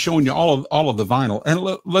off, I've been showing you all of the vinyl, and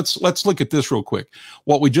let's look at this real quick.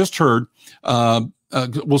 What we just heard.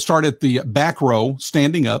 We'll start at the back row,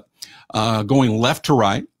 standing up, going left to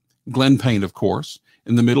right. Glenn Payne, of course.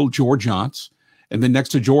 In the middle, George Younce. And then next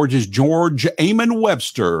to George is George Amon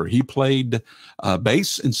Webster. He played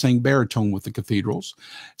bass and sang baritone with the Cathedrals.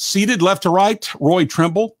 Seated left to right, Roy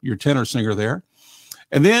Trimble, your tenor singer there.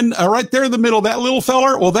 And then right there in the middle, that little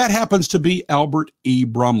feller, well, that happens to be Albert E.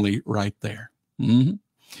 Brumley right there. Mm-hmm.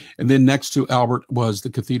 And then next to Albert was the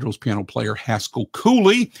Cathedrals piano player, Haskell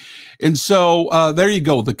Cooley. And so there you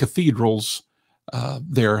go, the Cathedrals.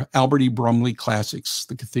 Their Albert E. Brumley classics,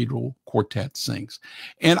 the Cathedral Quartet sings.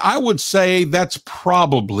 And I would say that's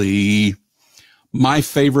probably my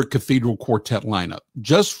favorite Cathedral Quartet lineup,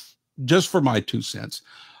 just for my 2 cents.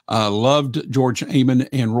 Loved George Amon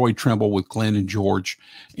and Roy Trimble with Glenn and George.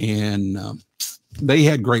 And they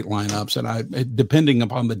had great lineups. And depending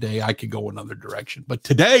upon the day, I could go another direction. But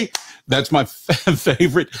today, that's my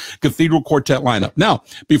favorite Cathedral Quartet lineup. Now,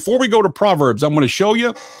 before we go to Proverbs, I'm going to show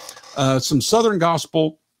you some Southern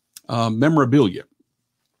gospel memorabilia.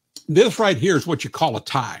 This right here is what you call a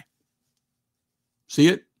tie. See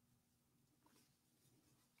it?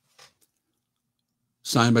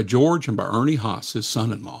 Signed by George and by Ernie Haas, his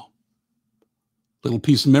son-in-law. Little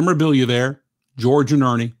piece of memorabilia there. George and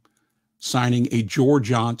Ernie signing a George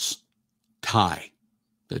Younce tie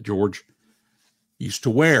that George used to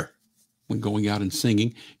wear when going out and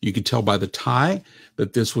singing. You could tell by the tie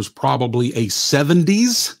that this was probably a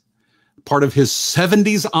 70s, part of his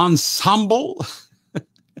 70s ensemble.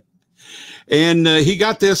 And he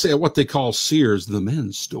got this at what they call Sears, the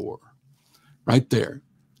men's store, right there.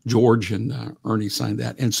 George and Ernie signed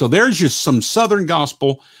that. And so there's just some Southern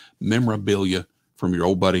gospel memorabilia from your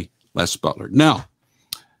old buddy, Les Butler. Now,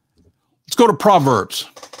 let's go to Proverbs.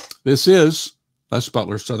 This is Les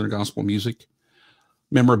Butler, Southern gospel music,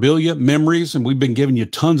 memorabilia, memories, and we've been giving you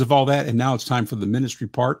tons of all that. And now it's time for the ministry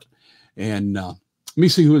part. And Let me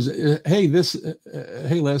see who is. Hey,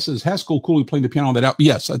 Les, is Haskell Cooley playing the piano on that album?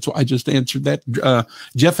 Yes, that's what I just answered that.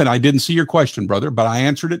 Jeff, and I didn't see your question, brother, but I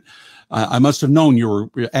answered it. I must have known you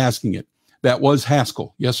were asking it. That was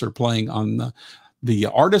Haskell, yes, sir, playing on the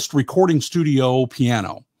Artist Recording Studio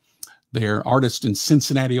piano. They're artists in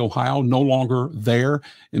Cincinnati, Ohio, no longer there.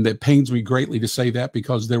 And that pains me greatly to say that,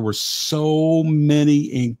 because there were so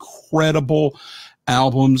many incredible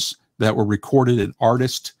albums that were recorded at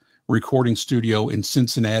Artist Recording Studio in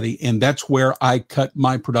Cincinnati. And that's where I cut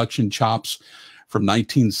my production chops from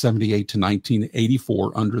 1978 to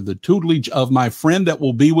 1984 under the tutelage of my friend that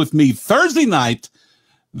will be with me Thursday night,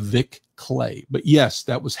 Vic Clay. But yes,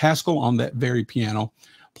 that was Haskell on that very piano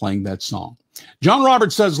playing that song. John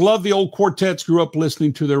Roberts says, love the old quartets, grew up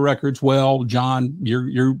listening to their records. Well, John,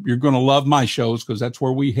 you're going to love my shows, because that's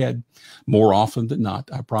where we head more often than not.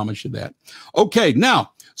 I promise you that. Okay,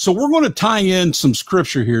 now, so we're going to tie in some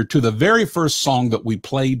scripture here to the very first song that we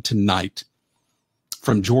played tonight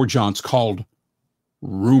from George Younce, called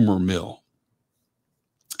Rumor Mill.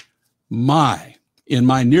 In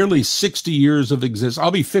my nearly 60 years of existence,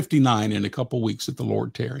 I'll be 59 in a couple weeks if the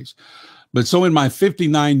Lord tarries. But so in my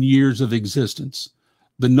 59 years of existence,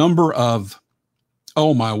 the number of,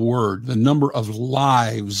 oh my word, the number of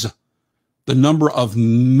lives, the number of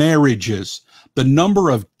marriages, the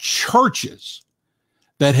number of churches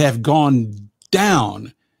that have gone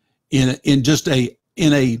down in a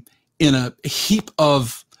heap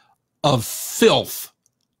of filth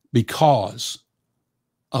because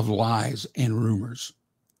of lies and rumors.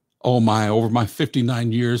 Oh my, over my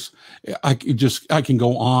 59 years, I can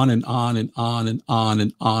go on and on and on and on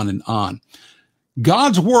and on and on.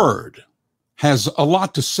 God's word has a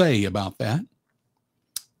lot to say about that.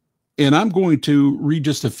 And I'm going to read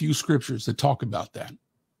just a few scriptures that talk about that.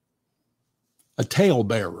 A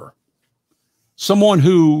talebearer, someone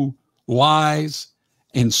who lies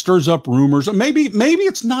and stirs up rumors. Or maybe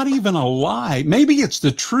it's not even a lie. Maybe it's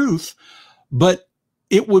the truth, but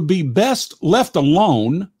it would be best left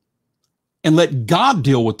alone and let God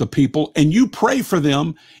deal with the people, and you pray for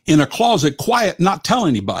them in a closet, quiet, not tell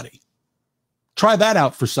anybody. Try that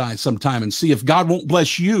out for size sometime and see if God won't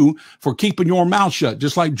bless you for keeping your mouth shut,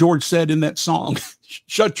 just like George said in that song,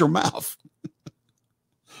 shut your mouth.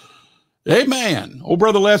 Amen. Old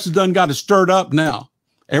Brother Les has done got it stirred up now.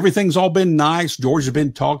 Everything's all been nice. George has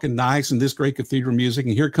been talking nice in this great cathedral music,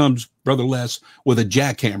 and here comes Brother Les with a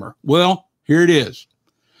jackhammer. Well, here it is.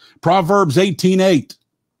 Proverbs 18:8.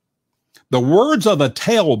 The words of a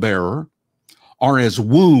talebearer are as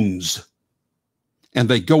wounds, and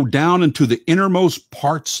they go down into the innermost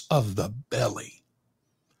parts of the belly.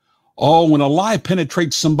 Oh, when a lie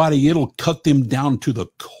penetrates somebody, it'll cut them down to the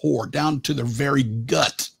core, down to their very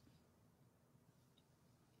gut.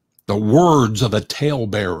 The words of a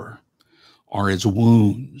talebearer are as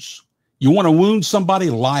wounds. You want to wound somebody?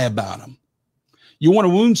 Lie about them. You want to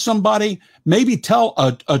wound somebody? Maybe tell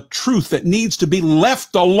a truth that needs to be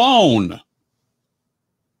left alone.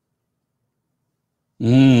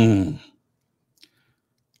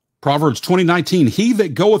 Proverbs 20:19, he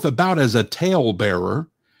that goeth about as a talebearer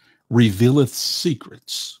revealeth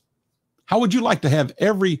secrets. How would you like to have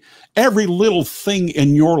every little thing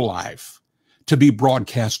in your life to be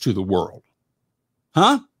broadcast to the world?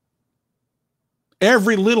 Huh?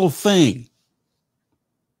 Every little thing.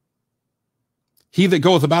 He that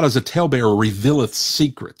goeth about as a talebearer revealeth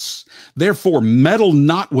secrets. Therefore, meddle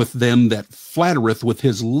not with them that flattereth with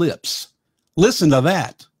his lips. Listen to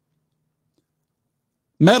that.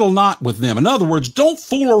 Meddle not with them. In other words, don't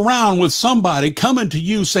fool around with somebody coming to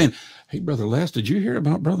you saying, hey, Brother Les, did you hear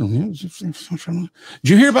about Brother? Did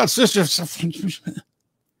you hear about Sister?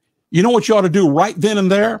 You know what you ought to do right then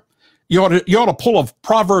and there? You ought to pull a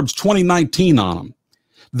Proverbs 20:19 on them.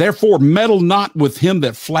 Therefore, meddle not with him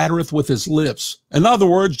that flattereth with his lips. In other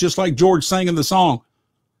words, just like George sang in the song,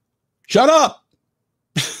 shut up.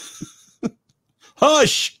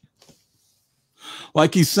 Hush.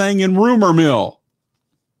 Like he sang in Rumor Mill.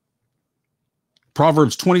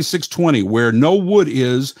 Proverbs 26:20, where no wood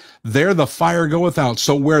is, there the fire goeth out.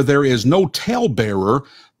 So where there is no talebearer,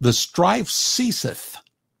 the strife ceaseth.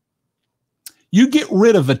 You get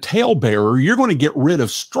rid of a talebearer, you're going to get rid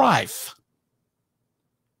of strife.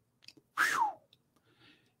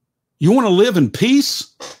 You want to live in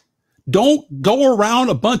peace? Don't go around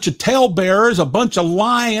a bunch of talebearers, a bunch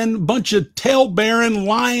of tale-bearing,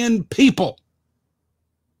 lying people.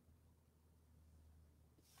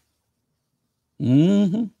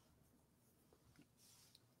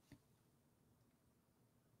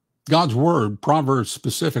 God's word, Proverbs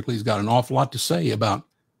specifically, has got an awful lot to say about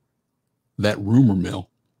that rumor mill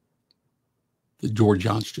that George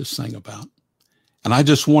Younce just sang about. And I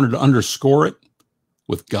just wanted to underscore it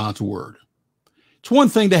with God's word. It's one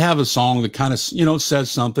thing to have a song that kind of,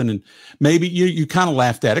 says something, and maybe you kind of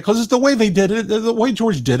laughed at it because it's the way they did it, the way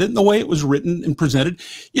George did it, and the way it was written and presented.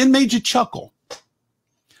 It made you chuckle.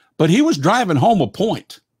 But he was driving home a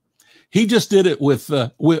point. He just did it with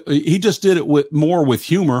more with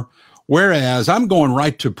humor, whereas I'm going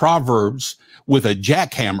right to Proverbs with a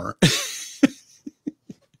jackhammer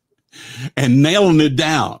and nailing it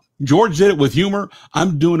down. George did it with humor.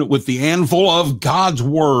 I'm doing it with the anvil of God's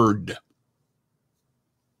word.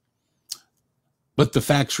 But the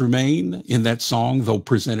facts remain in that song, though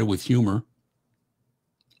presented with humor.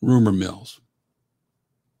 Rumor mills.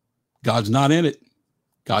 God's not in it.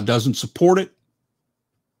 God doesn't support it.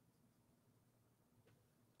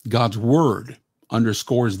 God's word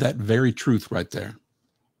underscores that very truth right there.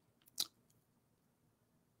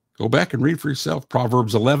 Go back and read for yourself.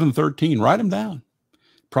 Proverbs 11:13. Write them down.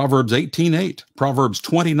 Proverbs 18:8. Proverbs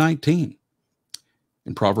 20:19.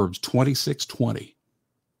 And Proverbs 26:20.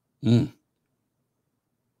 A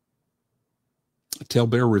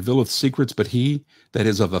talebearer revealeth secrets, but he that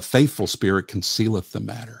is of a faithful spirit concealeth the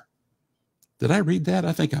matter. Did I read that?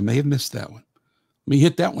 I think I may have missed that one. Let me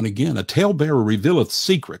hit that one again. A talebearer revealeth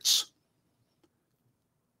secrets.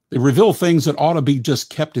 They reveal things that ought to be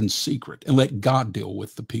just kept in secret and let God deal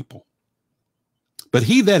with the people. But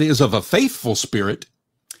he that is of a faithful spirit,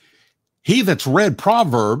 he that's read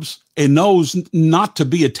Proverbs and knows not to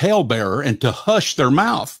be a talebearer and to hush their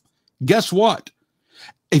mouth, guess what?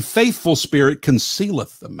 A faithful spirit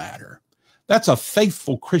concealeth the matter. That's a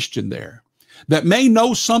faithful Christian there that may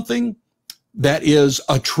know something that is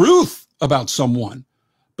a truth about someone,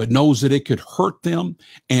 but knows that it could hurt them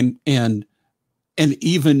and even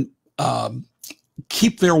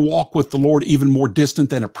keep their walk with the Lord even more distant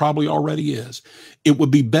than it probably already is. It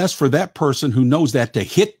would be best for that person who knows that to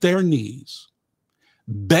hit their knees,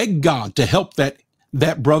 beg God to help that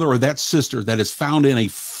brother or that sister that is found in a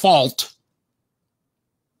fault,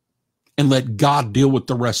 and let God deal with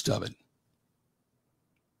the rest of it.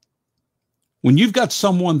 When you've got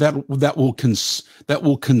someone that will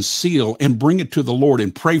conceal and bring it to the Lord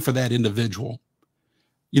and pray for that individual,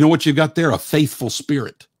 you know what you've got there? A faithful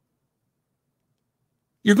spirit.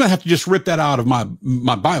 You're going to have to just rip that out of my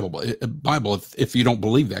Bible if you don't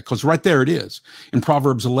believe that, because right there it is in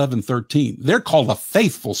Proverbs 11:13. They're called a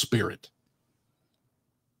faithful spirit.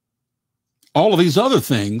 All of these other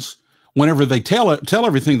things, whenever they tell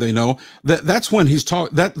everything they know, that's when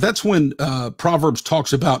Proverbs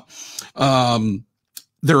talks about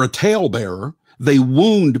they're a talebearer. They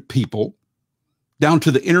wound people down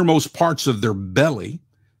to the innermost parts of their belly.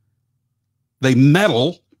 They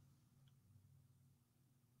meddle,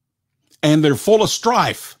 and they're full of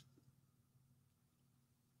strife.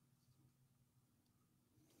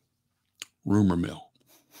 Rumor mill.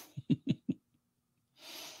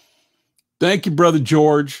 Thank you, Brother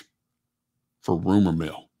George, for rumor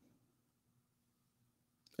mill.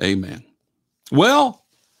 Amen. Well,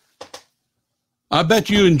 I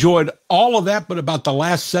bet you enjoyed all of that, but about the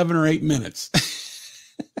last 7 or 8 minutes.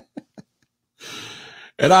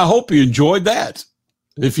 And I hope you enjoyed that.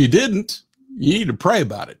 If you didn't, you need to pray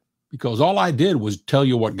about it, because all I did was tell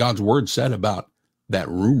you what God's word said about that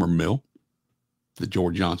rumor mill that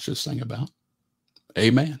George Younce just sang about.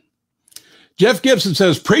 Amen. Jeff Gibson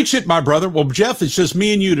says, preach it, my brother. Well, Jeff, it's just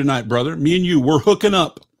me and you tonight, brother. Me and you, we're hooking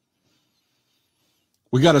up.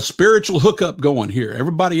 We got a spiritual hookup going here.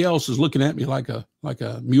 Everybody else is looking at me like a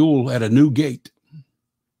mule at a new gate.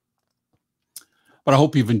 But I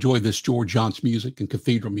hope you've enjoyed this George Younce music and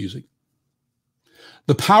cathedral music.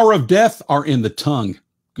 The power of death are in the tongue.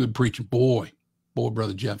 Good preaching. Boy,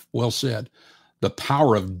 Brother Jeff, well said. The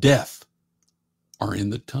power of death are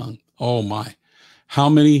in the tongue. Oh my. How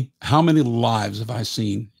many lives have I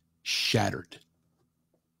seen shattered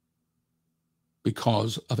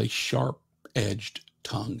because of a sharp-edged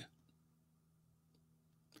tongue?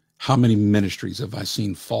 How many ministries have I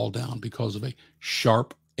seen fall down because of a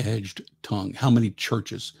sharp-edged tongue? How many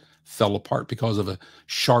churches fell apart because of a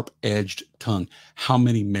sharp-edged tongue? How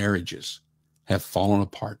many marriages have fallen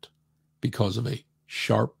apart because of a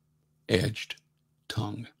sharp-edged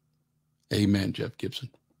tongue? Amen, Jeff Gibson.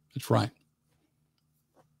 That's right.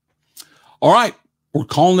 All right, we're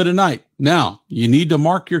calling it a night. Now, you need to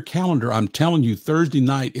mark your calendar. I'm telling you, Thursday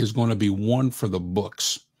night is going to be one for the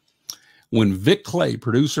books. When Vic Clay,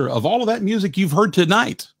 producer of all of that music you've heard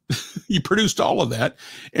tonight, he produced all of that,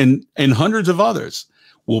 and hundreds of others,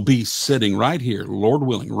 will be sitting right here, Lord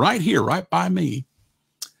willing, right here, right by me,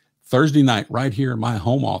 Thursday night, right here in my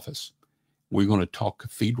home office. We're going to talk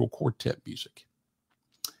cathedral quartet music.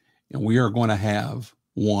 And we are going to have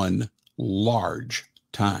one large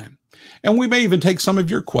time. And we may even take some of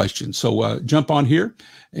your questions. So jump on here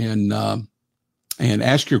and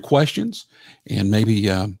ask your questions, and maybe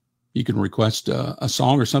you can request a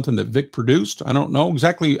song or something that Vic produced. I don't know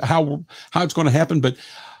exactly how it's going to happen, but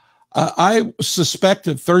I suspect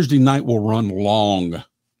that Thursday night will run long,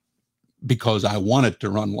 because I want it to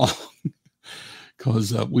run long,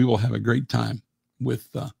 because we will have a great time with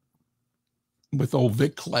old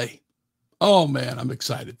Vic Clay. Oh man, I'm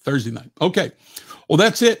excited. Thursday night. Okay. Well,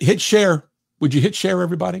 that's it. Hit share. Would you hit share,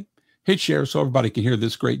 everybody? Hit share so everybody can hear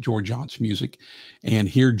this great George Younce music and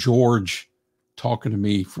hear George talking to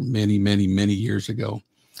me from many, many, many years ago,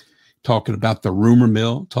 talking about the rumor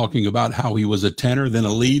mill, talking about how he was a tenor, then a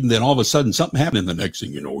lead, and then all of a sudden something happened, and the next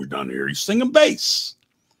thing you know, he's down here, he's singing bass.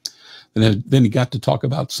 And then he got to talk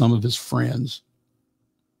about some of his friends,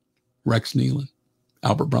 Rex Nealon,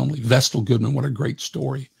 Albert Brumley, Vestal Goodman. What a great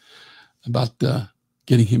story about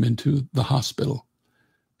getting him into the hospital,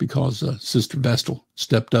 because Sister Vestal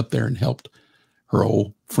stepped up there and helped her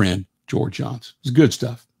old friend, George Younce. It's good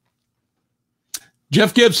stuff.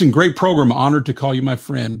 Jeff Gibson, great program. Honored to call you my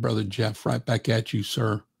friend, Brother Jeff. Right back at you,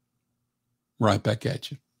 sir. Right back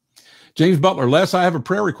at you. James Butler, Les, I have a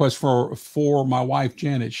prayer request for my wife,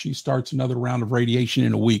 Janet. She starts another round of radiation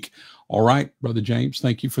in a week. All right, Brother James,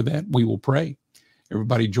 thank you for that. We will pray.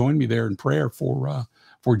 Everybody join me there in prayer for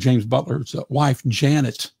James Butler's wife,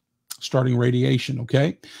 Janet, starting radiation,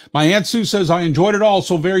 okay? My Aunt Sue says, I enjoyed it all.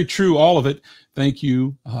 So very true, all of it. Thank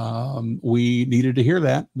you. We needed to hear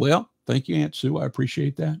that. Well, thank you, Aunt Sue. I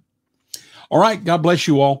appreciate that. All right, God bless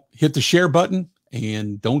you all. Hit the share button,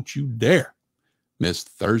 and don't you dare miss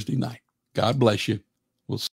Thursday night. God bless you. We'll see.